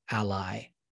active ally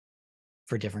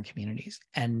for different communities.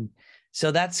 And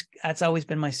so that's always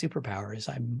been my superpower, is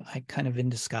I kind of in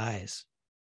disguise.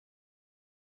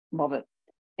 Love it.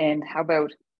 And how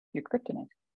about your kryptonite?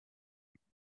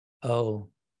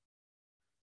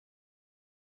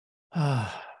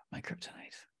 My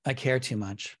kryptonite. I care too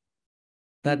much.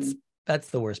 That's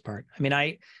the worst part. I mean,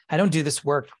 I don't do this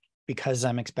work because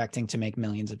I'm expecting to make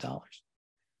millions of dollars.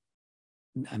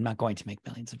 I'm not going to make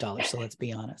millions of dollars, so let's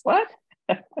be honest. What?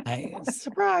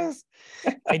 Surprise.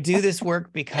 I do this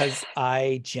work because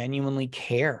I genuinely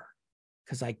care,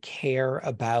 because I care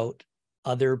about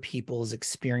other people's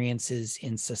experiences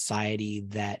in society,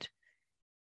 that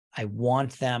I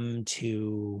want them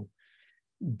to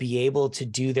be able to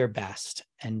do their best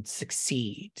and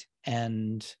succeed.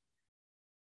 And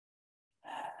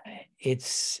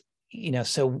it's, you know,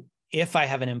 so if I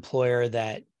have an employer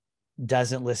that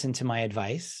doesn't listen to my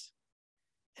advice,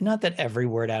 and not that every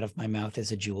word out of my mouth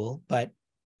is a jewel, but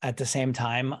at the same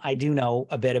time, I do know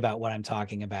a bit about what I'm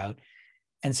talking about.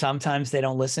 And sometimes they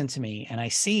don't listen to me, and I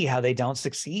see how they don't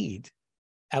succeed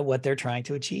at what they're trying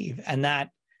to achieve. And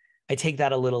that I take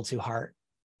that a little to heart,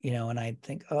 you know, and I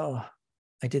think, oh,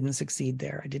 I didn't succeed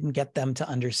there. I didn't get them to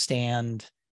understand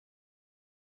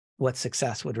what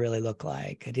success would really look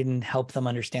like. I didn't help them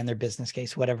understand their business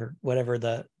case, whatever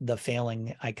the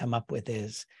failing I come up with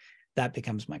is. That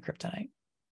becomes my kryptonite.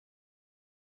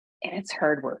 And it's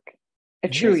hard work.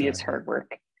 It truly is hard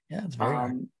work. Yeah, it's very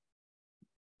hard.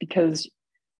 Because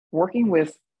working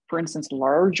with, for instance,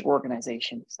 large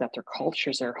organizations that their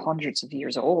cultures are hundreds of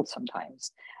years old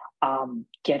sometimes,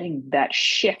 getting that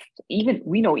shift, even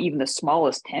the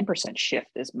smallest 10% shift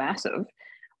is massive.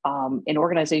 And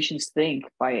organizations think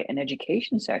by an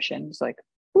education session, it's like,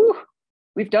 whew,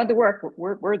 we've done the work,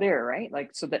 we're there, right? Like,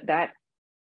 so that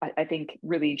I think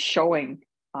really showing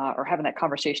or having that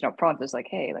conversation up front is like,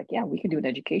 hey, like, yeah, we can do an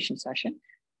education session.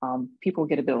 People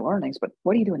get a bit of learnings, but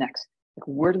what do you do next? Like,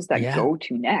 where does that go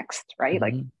to next, right?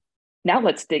 Mm-hmm. Like, now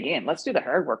let's dig in. Let's do the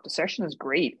hard work. The session is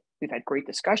great. We've had great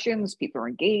discussions. People are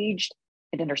engaged,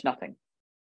 and then there's nothing.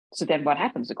 So then what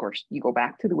happens? Of course, you go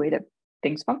back to the way that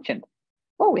things functioned.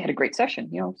 Oh, we had a great session,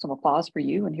 you know, some applause for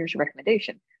you, and here's your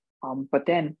recommendation. But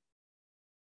then,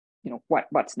 you know,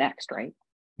 what's next, right?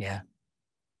 Yeah.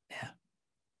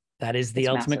 That is the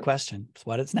ultimate massive question. It's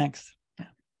what is next.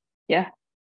 Yeah,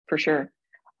 for sure.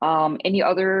 Any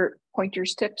other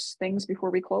pointers, tips, things before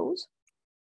we close?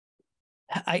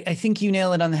 I think you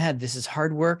nail it on the head. This is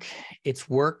hard work. It's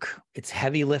work. It's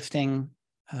heavy lifting.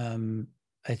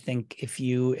 I think if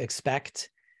you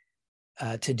expect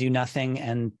to do nothing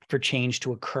and for change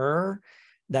to occur,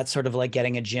 that's sort of like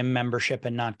getting a gym membership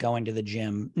and not going to the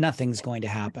gym. Nothing's going to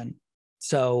happen.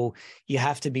 So you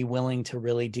have to be willing to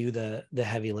really do the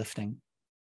heavy lifting.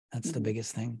 That's the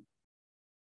biggest thing.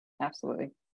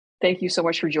 Absolutely. Thank you so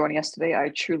much for joining us today.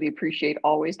 I truly appreciate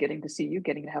always getting to see you,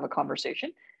 getting to have a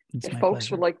conversation. It's if my folks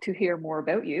pleasure. would like to hear more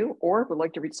about you or would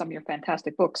like to read some of your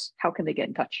fantastic books, how can they get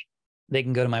in touch? They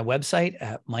can go to my website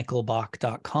at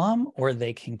michaelbach.com, or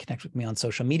they can connect with me on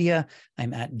social media.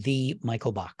 I'm at the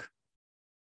Michael Bach.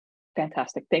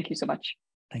 Fantastic. Thank you so much.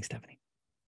 Thanks, Stephanie.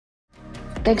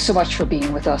 Thanks so much for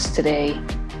being with us today.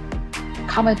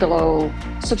 Comment below,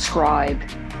 subscribe,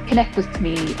 connect with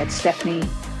me at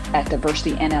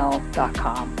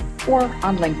Stephanie@diversitynl.com or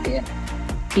on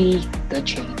LinkedIn. Be the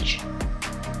change.